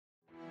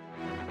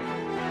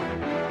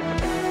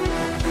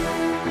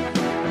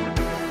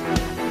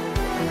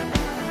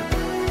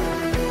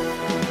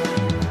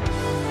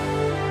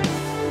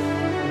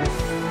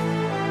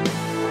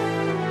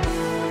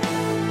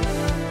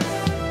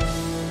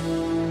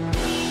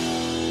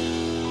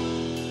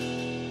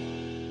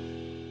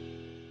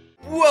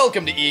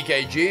Welcome to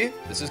EKG.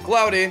 This is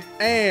Cloudy.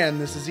 And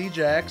this is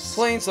Ejax.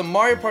 Playing some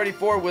Mario Party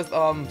 4 with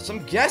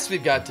some guests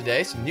we've got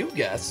today, some new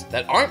guests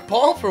that aren't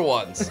Paul for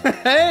once.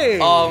 Hey!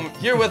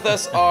 Here with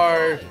us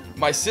are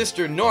my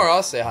sister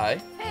Nora. Say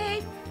hi.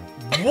 Hey.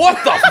 What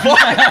the fuck?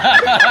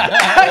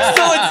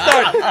 Excellent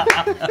start.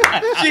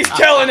 She's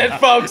killing it,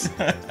 folks.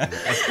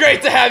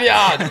 Great to have you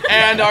on.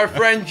 And our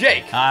friend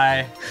Jake.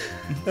 Hi.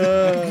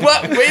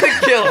 What? Way to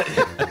kill it.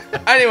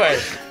 Anyway,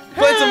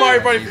 playing some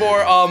Mario Party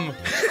 4.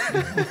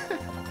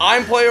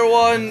 I'm player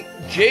 1.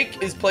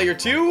 Jake is player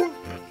 2.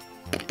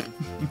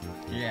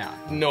 Yeah.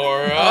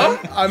 Nora.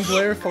 I'm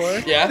player 4.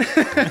 Yeah.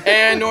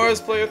 And Nora's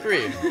player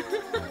 3.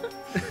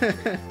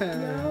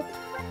 Nope.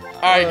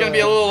 Alright, gonna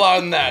be a little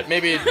louder than that.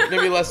 Maybe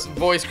less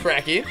voice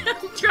cracky.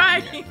 I'm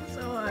trying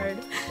so hard.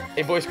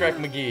 Hey, voice crack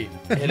McGee.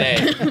 Hit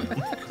A.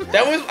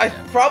 That was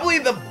probably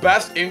the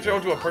best intro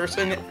to a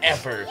person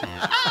ever.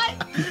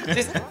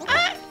 Just.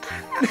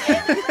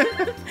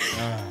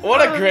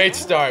 What a great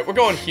start. We're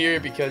going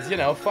here because, you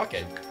know, fuck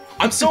it.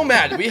 I'm so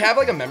mad. We have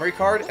like a memory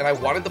card and I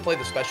wanted to play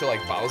the special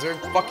like Bowser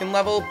fucking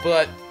level,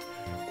 but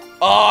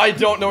I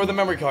don't know where the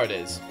memory card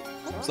is.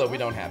 So we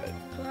don't have it.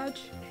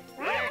 Clutch.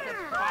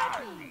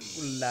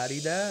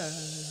 La-di-da.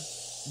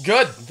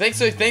 Good.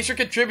 Thanks for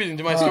contributing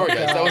to my story,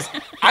 guys. That was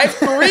I have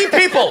 3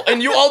 people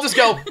and you all just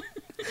go,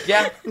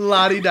 yeah.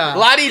 La-di-da.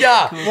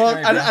 La-di-da.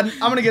 Well, I'm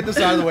gonna get this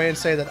out of the way and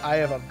say that I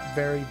have a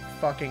very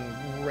fucking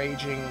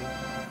raging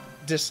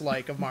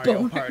dislike of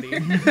Mario Party. I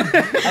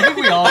think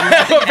we all I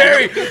have a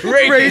very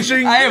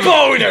raging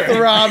boner.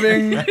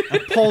 Throbbing,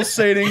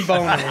 pulsating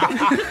boner.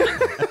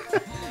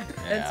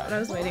 That's what I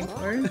was waiting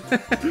for.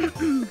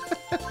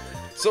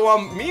 So,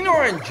 me,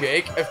 Nora, and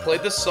Jake have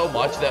played this so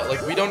much that,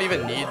 like, we don't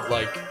even need,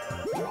 like,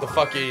 the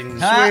fucking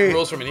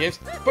rules for minigames.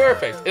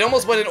 Perfect. It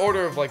almost went in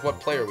order of, like, what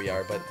player we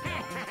are, but...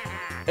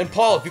 And,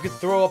 Paul, if you could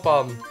throw up,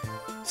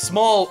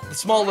 small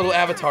little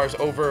avatars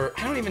over...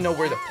 I don't even know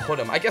where to put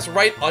them. I guess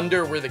right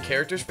under where the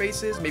character's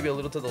face is. Maybe a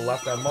little to the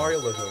left on Mario,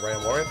 a little to the right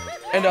on Mario.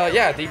 And,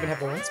 yeah, they even have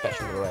their own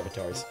special little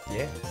avatars.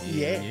 Yeah.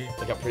 Yeah.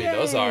 Look how pretty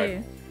those are.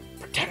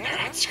 Pretend they're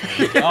on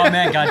screen. Oh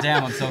man,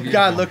 goddamn, I'm so beautiful.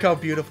 God, look how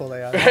beautiful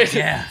they are. Right?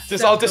 Yeah.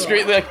 Just So all cool.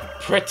 discreetly, like,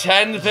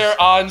 pretend they're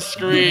on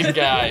screen,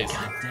 guys.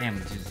 God damn,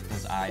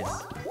 those eyes.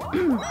 Oh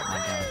my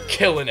god.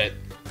 Killing it.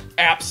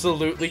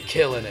 Absolutely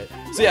killing it.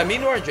 So yeah, me,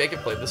 Nora, and Jake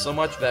have played this so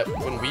much that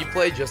when we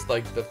play just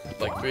like the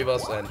 3 of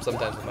us, and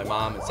sometimes with my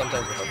mom, and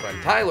sometimes with my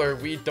friend Tyler,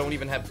 we don't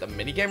even have the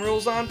minigame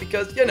rules on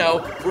because, you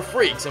know, we're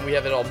freaks and we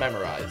have it all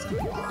memorized.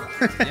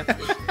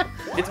 Yep.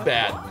 It's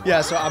bad.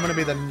 Yeah, so I'm gonna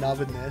be the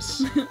nub in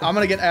this. I'm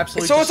gonna get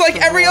absolutely So it's like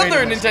every destroyed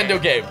other in this Nintendo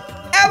game.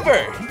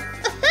 Ever!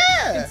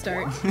 Good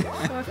start.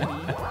 Fuck me.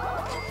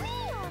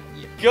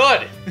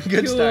 Good.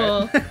 Good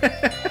Cool.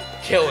 start.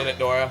 Killing it,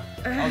 Nora.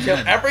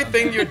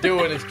 Everything you're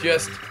doing is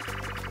just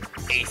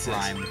aces.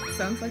 Rhyme.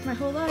 Sounds like my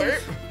whole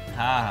life.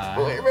 Ha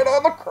ha. Leave it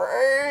on the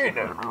crane.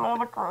 On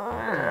the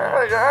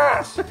crane.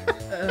 Yes.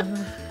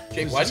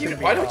 Jake, why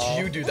don't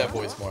you do that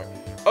voice more?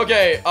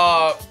 Okay,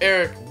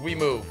 Eric, we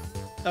move.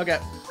 Okay.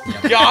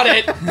 Got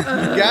it.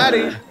 Got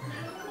it. Yeah.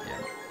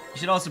 You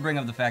should also bring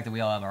up the fact that we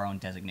all have our own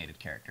designated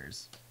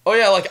characters. Oh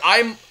yeah, like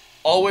I'm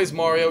always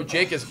Mario,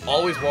 Jake is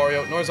always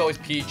Wario, Nora's always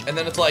Peach, and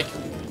then it's like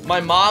my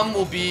mom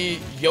will be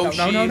Yoshi,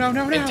 No.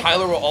 and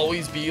Tyler will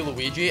always be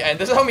Luigi, and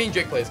this is how me and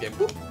Jake play this game.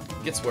 Whoop.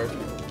 Get swerved.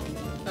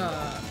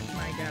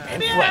 My god.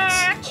 And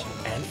flex.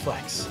 And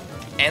flex.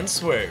 And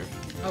swerve.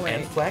 Oh wait.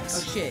 And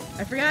flex. Oh shit.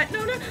 I forgot.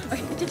 No.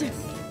 Okay.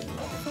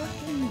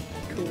 Fucking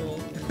cool.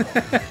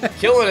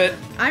 Killing it.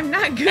 I'm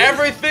not good.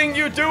 Everything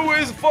you do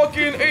is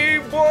fucking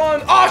A1.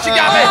 Oh, she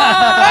got me! Oh!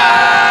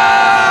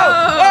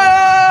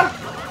 Ah!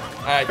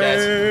 Alright,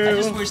 guys. I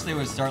just wish they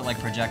would start like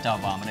projectile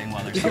vomiting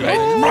while they're Right.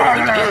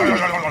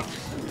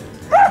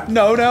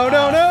 No.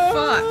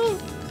 Fuck.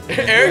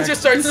 Eric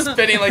just starts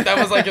spinning like that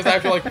was like his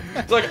actual like.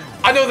 It's like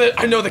I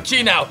know the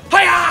key now.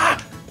 Hiya!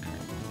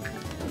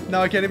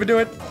 No, I can't even do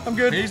it. I'm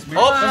good. Peace, peace.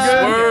 Oh, I'm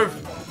good. swerve.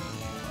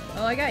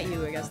 Oh, I got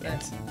you. I guess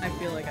that's. I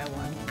feel like I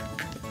won.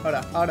 Oh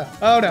no.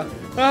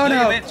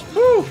 bitch.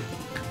 Woo!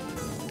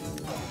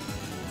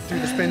 Do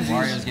the spinsies.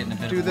 Wario's getting a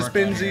bit Do of the work out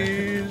here.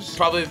 spinsies.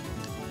 Probably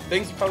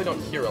things you probably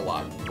don't hear a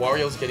lot.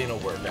 Wario's getting a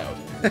workout.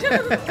 Get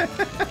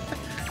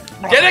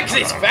it? 'Cause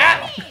he's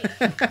fat.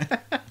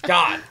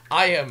 God,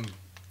 I am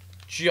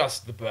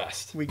just the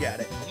best. We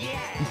got it.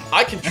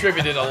 I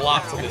contributed a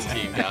lot to this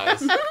team,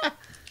 guys.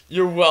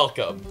 You're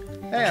welcome.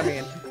 Hey, I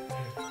mean,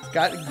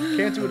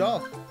 can't do it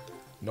all.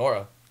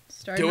 Nora,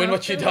 Starting doing off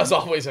what she good. does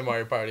always in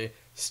Mario Party,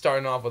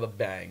 starting off with a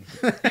bang.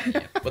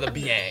 With a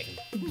bang.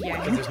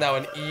 Yeah. Because there's now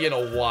an E and a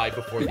Y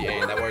before the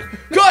A in that word.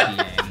 Good!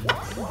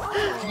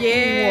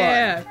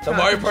 Yeah. The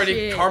Mario Party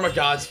shit. Karma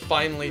Gods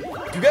finally. Do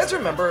you guys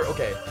remember?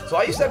 Okay, so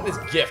I used to have this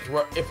gift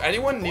where if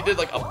anyone needed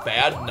like a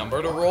bad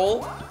number to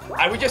roll,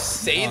 I would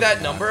just say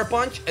that number a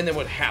bunch and then it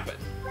would happen.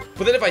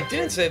 But then if I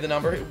didn't say the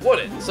number, it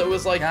wouldn't. So it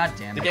was like God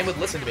damn the it. game would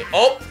listen to me.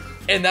 Oh,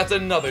 and that's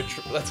another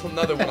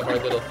one of our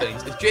little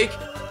things. Is Jake,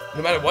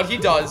 no matter what he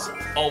does,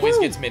 always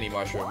gets mini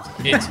mushrooms.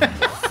 It's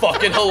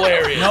fucking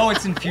hilarious. No,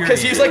 it's infuriating.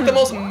 Because he's like the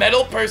most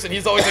metal person.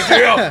 He's always like,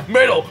 yeah,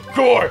 metal,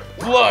 gore,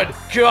 blood,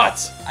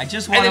 guts. I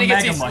just want a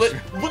mega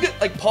mushroom. Look at,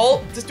 like,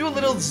 Paul, just do a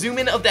little zoom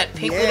in of that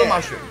pink little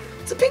mushroom.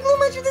 It's a pink little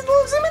mushroom, this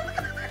little zoom in. Look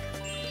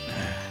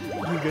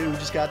at that. We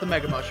just got the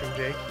mega mushroom,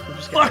 Jake.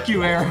 Fuck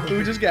you, Eric.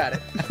 We just got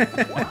it.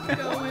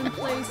 Going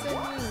places.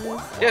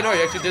 Yeah, no,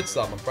 you actually did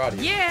some. I'm proud of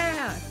you.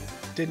 Yeah.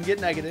 Didn't get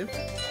negative.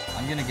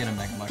 I'm gonna get a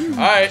mega mushroom.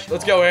 Alright,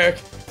 let's go, Eric.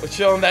 Let's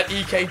show him that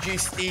EKG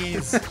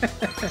steez.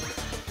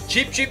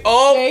 Cheap.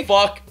 Oh, Jake,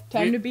 fuck.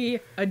 Time to be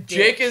a dick.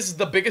 Jake is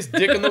the biggest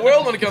dick in the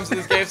world when it comes to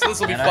this game, so this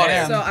will be And I funny.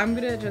 am. So I'm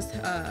gonna just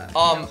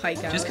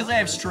hike out. Just because I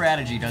have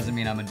strategy doesn't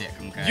mean I'm a dick,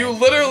 okay? You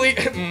literally,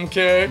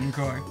 okay.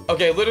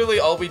 Okay. Literally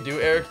all we do,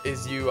 Eric,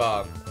 is you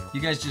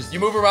guys just... you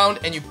move around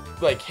and you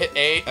like hit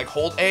A, like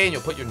hold A, and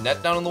you'll put your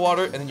net down in the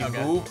water, and then you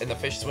Okay. move, and the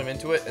fish swim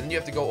into it, and then you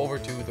have to go over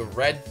to the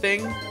red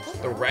thing,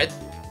 the red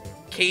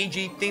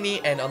KG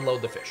thingy, and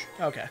unload the fish.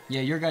 Okay.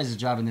 Yeah, your guys'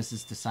 job in this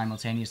is to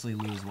simultaneously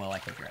lose while I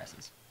kick your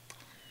asses.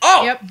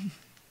 Oh! Yep.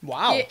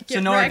 Wow. Get So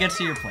Nora wrecked. gets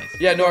to your place.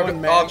 Yeah, Nora,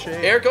 Going matching.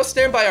 Eric, go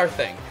stand by our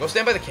thing. Go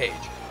stand by the cage.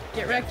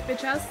 Get wrecked,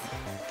 bitch ass.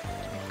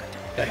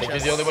 I think you're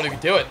the only one who can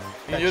do it.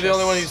 You're the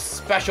only one who's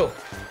special.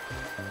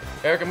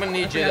 Eric, I'm gonna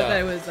need you I forgot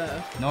that it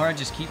to... was Nora,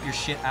 just keep your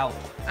shit out.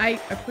 I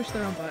pushed the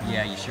wrong button.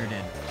 Yeah, you sure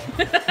did.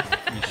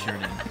 You sure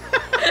did.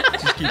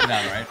 Just keep it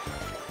out, right?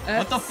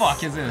 What the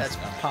fuck is this? That's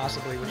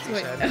possibly what you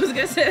Wait, said. I was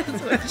gonna say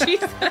that's what she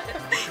said.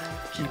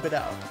 Keep it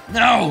out.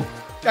 No!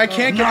 I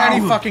can't get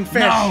any fucking fish.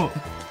 No!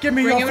 Give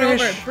me Bring your him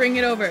fish. over. Bring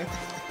it over.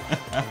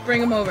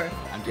 Bring him over.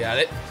 Got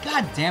it.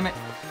 God damn it.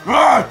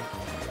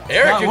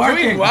 Eric, Not you're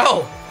working. doing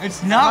well.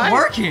 It's not Why?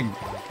 working.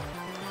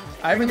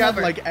 I haven't Bring him got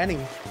over. like any.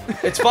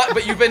 It's fun,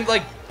 but you've been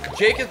like...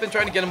 Jake has been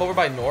trying to get him over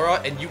by Nora,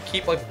 and you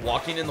keep like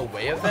walking in the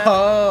way of that.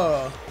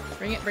 Oh.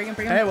 Bring it. Bring him.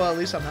 Hey, well at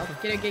least I'm helping.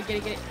 Get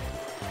it.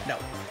 No.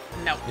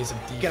 Need some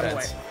defense. Get him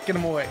away. Get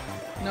him away.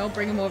 No,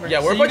 bring him over. Yeah,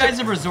 So we're a you bunch guys of...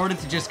 have resorted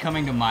to just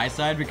coming to my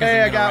side because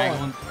Hey, I'm I gonna got wrangle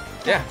one. him.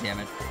 Yeah. God damn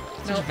it.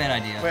 Such No. a bad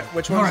idea. Wait,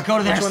 which Nora, one's, go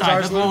to their which one's side.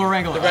 ours, Let's Luke? roll a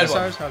wrangle. The red That's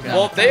one. ours? Okay.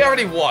 Well, they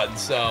already won,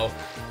 so...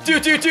 Do, I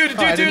didn't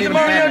the even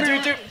Mario, have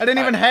it. do. I didn't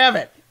even have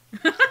it.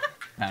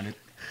 Found it.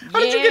 How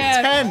did you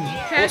get 10?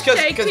 Well,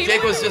 because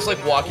Jake was just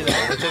like walking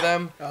over to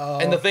them, Oh.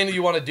 and the thing that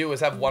you want to do is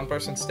have one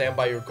person stand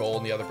by your goal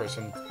and the other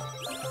person,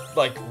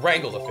 like,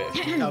 wrangle the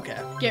fish. Okay.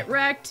 Get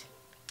wrecked.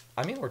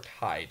 I mean, we're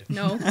tied.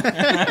 No.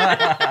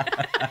 I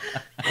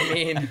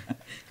mean...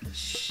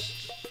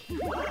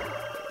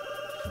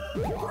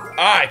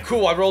 Alright,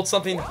 cool, I rolled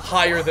something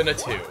higher than a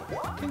 2.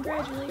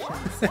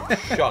 Congratulations.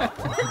 Shut up.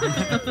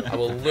 I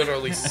will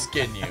literally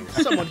skin you.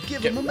 Someone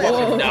give Get him a fucking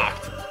medal.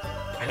 knocked.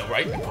 I know,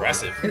 right?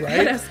 Aggressive. That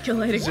Right?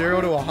 escalating.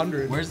 0 to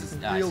 100. Where's this?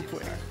 Ah, I Real see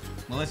quick. what's there.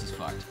 Well, this is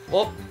fucked.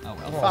 Well, Oh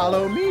well.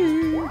 Follow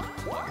me.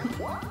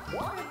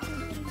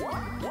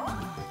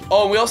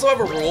 oh, and we also have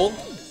a rule.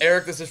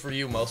 Eric, this is for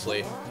you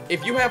mostly.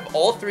 If you have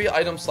all 3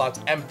 item slots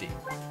empty,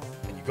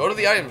 and you go to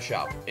the item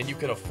shop, and you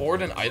can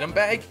afford an item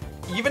bag,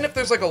 even if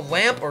there's like a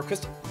lamp or a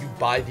crystal, you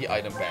buy the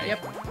item bag.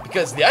 Yep.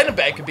 Because the item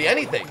bag could be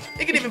anything.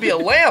 It could even be a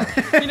lamp.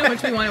 You know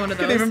which we wanted one of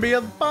Could those. even be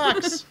a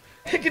box.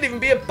 It could even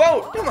be a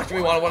boat. How much do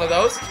we want one of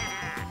those?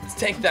 Let's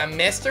take the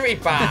mystery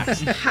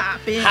box.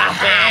 Hop in.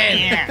 Hop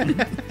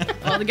in.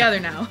 All together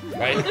now.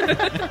 Right?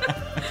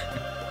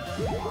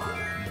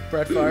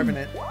 Brett Favre in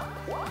it.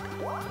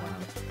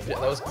 Yeah,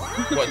 that was,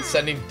 what,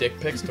 sending dick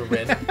pics to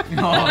Rin?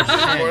 Oh shit.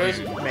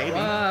 Supporters? Maybe.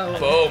 Whoa.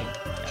 Boom.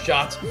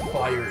 Shots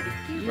fired.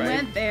 You Right.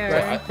 went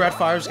there. Brett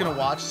Favre's gonna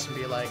watch this and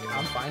be like,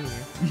 I'm finding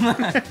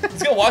you.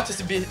 He's gonna watch this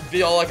and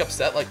be all like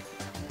upset, like.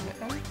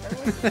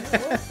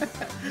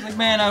 Like,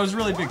 man, I was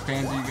really big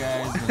fans of you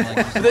guys. But, like,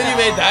 just- And then you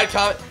made that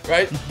comment,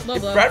 right? Low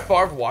If blow. Brett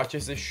Favre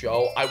watches this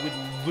show, I would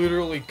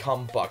literally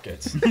cum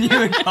buckets. You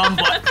would cum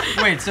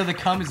Wait, so the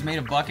cum is made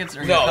of buckets,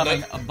 or No, you're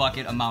cumming a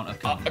bucket amount of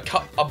cum?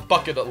 A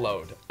bucket of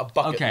load. A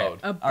bucket Okay. load.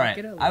 A All right.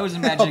 bucket of I was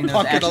imagining A there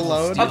was bucket of actual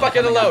load? steel A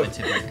bucket of coming out load. the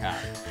tip of your cock.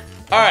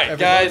 All right,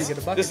 Everybody guys. get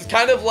a bucket. This is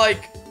kind of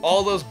like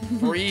all those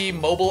free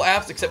mobile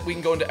apps, except we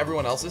can go into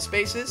everyone else's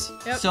spaces.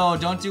 Yep. So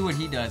don't do what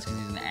he does, because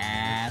he's an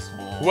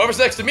asshole. Whoever's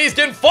next to me is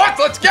getting fucked.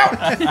 Let's go.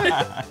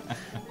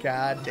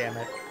 God damn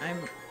it. I'm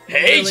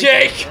Hey, really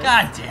Jake.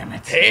 God damn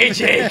it. Hey,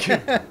 Jake.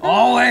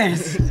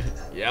 Always.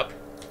 Yep.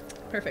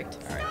 perfect.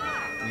 All right.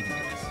 We can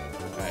do this.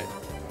 All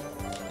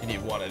right. You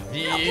need one of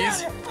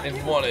these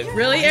and one of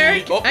Really, these.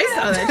 Eric? Oh. I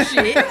saw that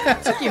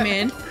shit. Took you,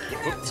 man.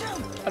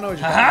 I know what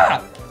you're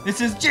Haha! This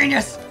is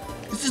genius!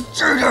 This is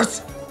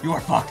genius! You are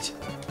fucked.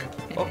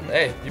 Oh,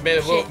 hey, you made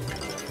a Shit.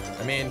 move.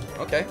 I mean,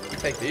 okay, we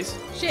take these.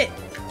 Shit.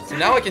 So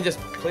now I can just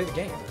play the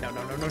game. No,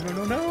 no, no, no, no,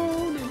 no,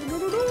 no, no, no,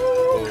 no,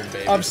 no. Boom,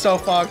 baby. I'm so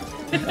fucked.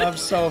 I'm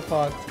so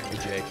fucked.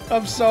 Hey, Jake.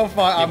 I'm so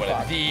fucked. I'm Need one of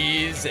fucked.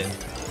 these and...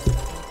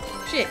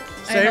 Shit.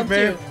 I Save helped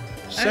me. you.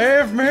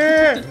 Save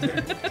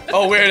me.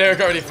 Oh, weird, Eric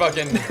already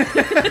fucking...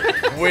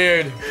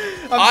 Weird.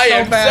 I'm I so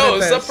am bad so at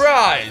this.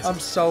 surprised. I'm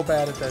so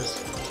bad at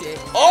this. Shit.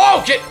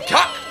 Oh, get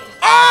caught.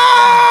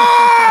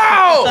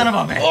 Oh! Son of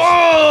a bitch.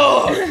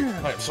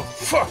 Oh! I am so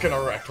fucking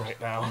erect right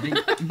now.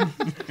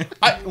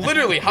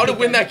 Literally, how to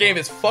win that game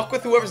is fuck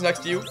with whoever's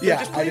next to you. Yeah,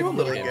 just I play your did own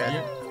little really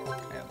game. good.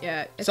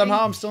 Yeah.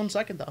 Somehow I'm still in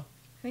second though.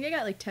 I think I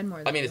got like 10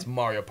 more. I mean, it's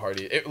Mario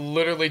Party. It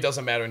literally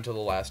doesn't matter until the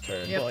last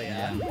turn. Yep. Well,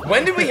 yeah.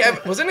 When did we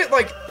have? Wasn't it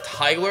like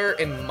Tyler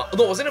and no?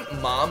 Wasn't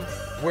it Mom?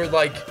 Where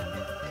like,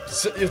 I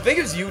think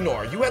it was you,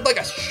 Nora. You had like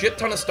a shit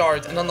ton of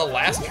stars, and on the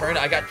last turn,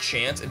 I got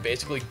Chance and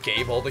basically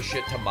gave all the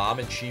shit to Mom,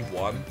 and she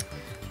won.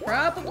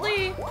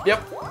 Probably.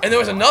 Yep. And there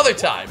was another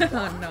time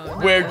Oh no.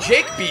 where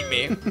Jake beat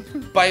me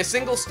by a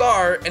single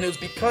star, and it was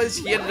because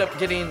he ended up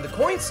getting the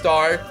coin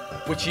star,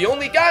 which he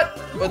only got.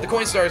 But the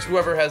coin star is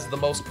whoever has the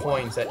most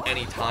coins at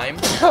any time.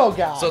 Oh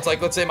god. So it's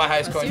like, let's say my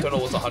highest coin you.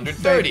 total was Thank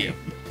 130, you.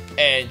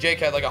 and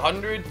Jake had like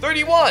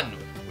 131,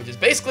 which is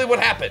basically what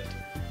happened.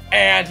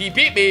 And he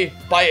beat me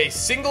by a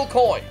single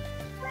coin.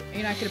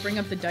 You're not gonna bring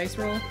up the dice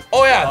roll?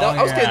 Oh yeah, Oh,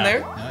 I was getting yeah.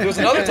 there. There was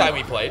another time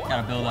we played.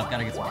 Gotta build up,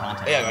 gotta get some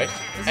content. Yeah, right.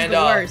 This And is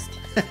the worst.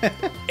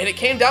 and it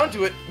came down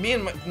to it. Me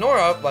and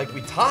Nora, like, we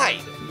tied.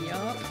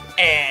 Yup.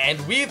 And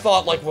we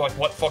thought, like,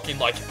 what fucking,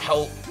 like,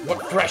 hell, what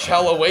fresh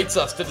hell awaits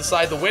us to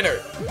decide the winner.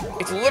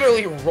 It's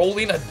literally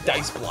rolling a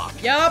dice block.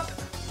 Yup.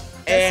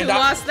 Guess who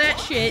lost that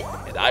shit?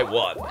 And I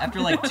won. After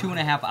like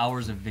 2.5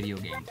 hours of video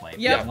game play.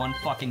 Yep. One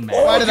fucking match.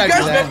 Why did I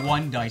do that?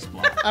 One dice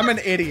block. I'm an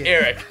idiot.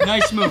 Eric,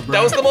 Nice move, bro.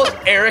 that was the most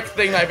Eric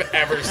thing I've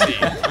ever seen.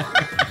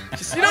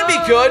 Just, you know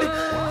what'd be good?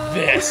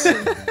 This.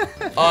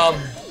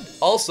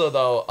 Also,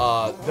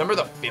 though, remember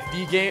the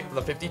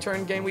 50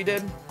 turn game we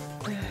did?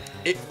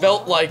 It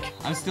felt like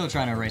I'm still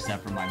trying to erase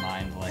that from my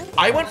mind. Like,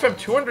 I went from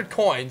 200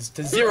 coins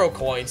to 0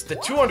 coins to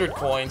 200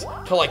 coins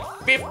to like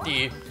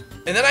 50,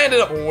 and then I ended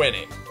up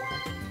winning.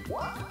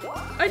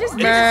 I just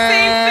did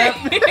the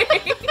same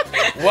thing.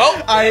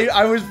 Well,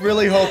 I was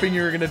really hoping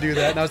you were gonna do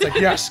that, and I was like,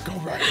 yes, go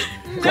right.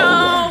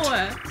 No.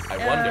 I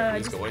wonder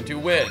who's going to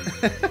win.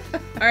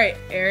 All right,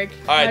 Eric.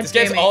 Alright, this God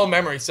game's damn it. all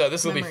memory, so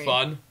this will be Memory.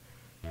 fun.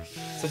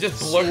 So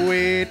just blur.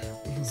 Sweet.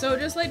 So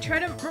just like try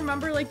to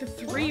remember like the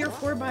 3 or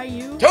 4 by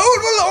you.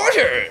 Total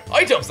order!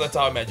 Items, that's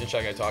how I imagine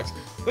Shy Guy talks.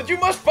 That you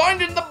must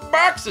find in the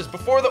boxes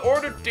before the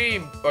order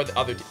team. Or the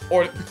other team.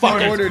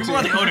 Fuck it. Order we're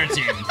on the order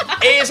team.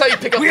 A is how you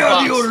pick up We the are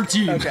box. the order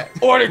team. Okay.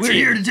 Order We're team.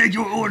 here to take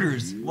your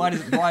orders. Why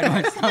do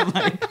I sound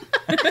like?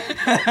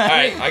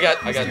 Alright, I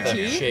got the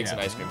Tea? shakes and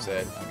Yeah. ice cream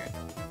set. Okay.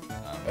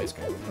 Ice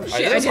cream. shit, Alright, I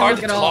it's didn't hard look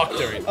to at all. talk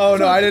during. Oh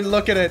no, I didn't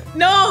look at it.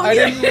 No. I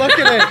didn't look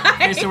at it.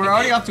 Okay, so we're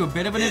already off to a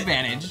bit of an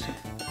advantage.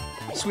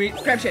 Sweet.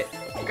 Grab shit.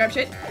 Grab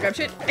shit. Grab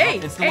shit. A.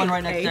 It's the one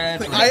right next there.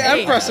 Quick, I am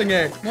A. pressing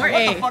A. More What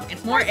the A. fuck?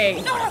 It's More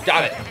A.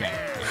 Got it. Okay.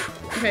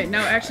 Okay,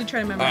 now actually try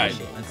to memorize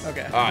Alright. shit.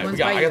 Okay. Alright,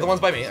 One's I by got you. the ones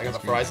by me. I got the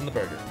fries and the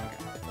burger.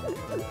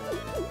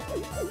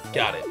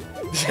 Got it.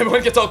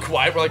 Everyone gets all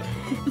quiet. We're like,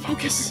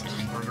 focus.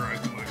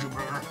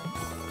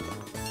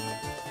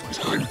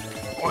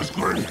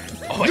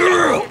 Oh my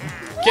god.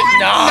 Get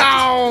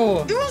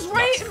knocked. No. It was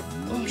right.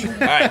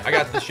 Alright, I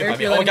got the shit by Eric,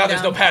 me. you're Oh my letting god, me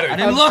there's no down. pattern. I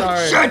didn't I'm look.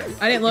 sorry.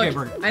 Shit. I didn't look. Okay,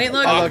 Bert. I didn't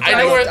look. I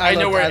looked. I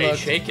know where I looked. a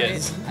shake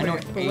is. I know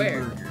But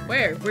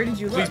where? Where did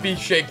you look? Please be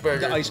shake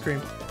burger. The ice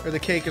cream. Or the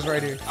cake is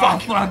right here. Oh,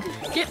 fuck.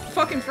 Get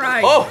fucking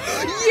fried. Oh!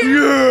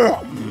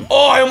 Yeah.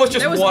 Oh, I almost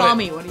just that was won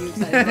mommy. it. What are you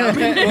excited about?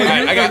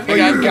 Alright, I got Well,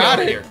 you got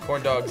over it. here.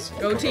 Corn dogs.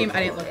 Go team.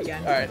 I didn't look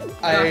again. All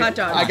right. hot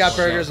dogs. I got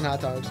burgers and hot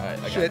dogs. All right,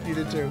 I got Shit, you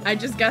did too. I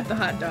just got the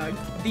hot dog.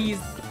 These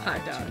hot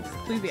dogs.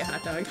 Please be a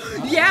hot dog.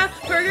 Yeah,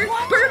 burger.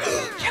 Burger.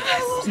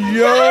 Yes.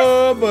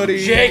 Yeah,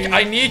 buddy. Jake,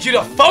 I need you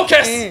to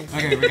focus! Eh.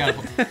 Okay, we got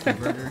a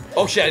burger.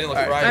 Oh shit, I didn't look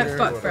All right. right.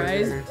 Fuck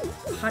fries.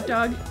 Hot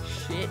dog.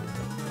 Shit.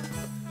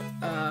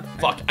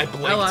 Fuck, I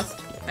blinked. I lost.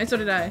 And so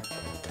did I.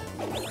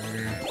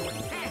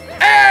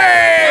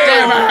 Hey!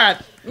 Damn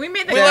it. We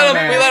made the We Damn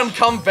let, him, it. we let him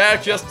come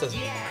back just to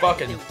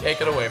fucking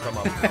take it away from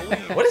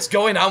him. What is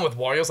going on with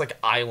Wario's like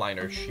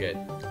eyeliner shit?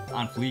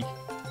 On fleek.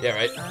 Yeah,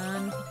 right?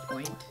 On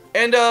point.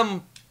 And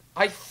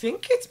I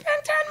think it's been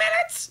 10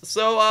 minutes.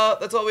 So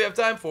that's all we have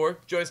time for.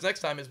 Join us next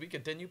time as we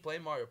continue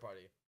playing Mario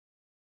Party.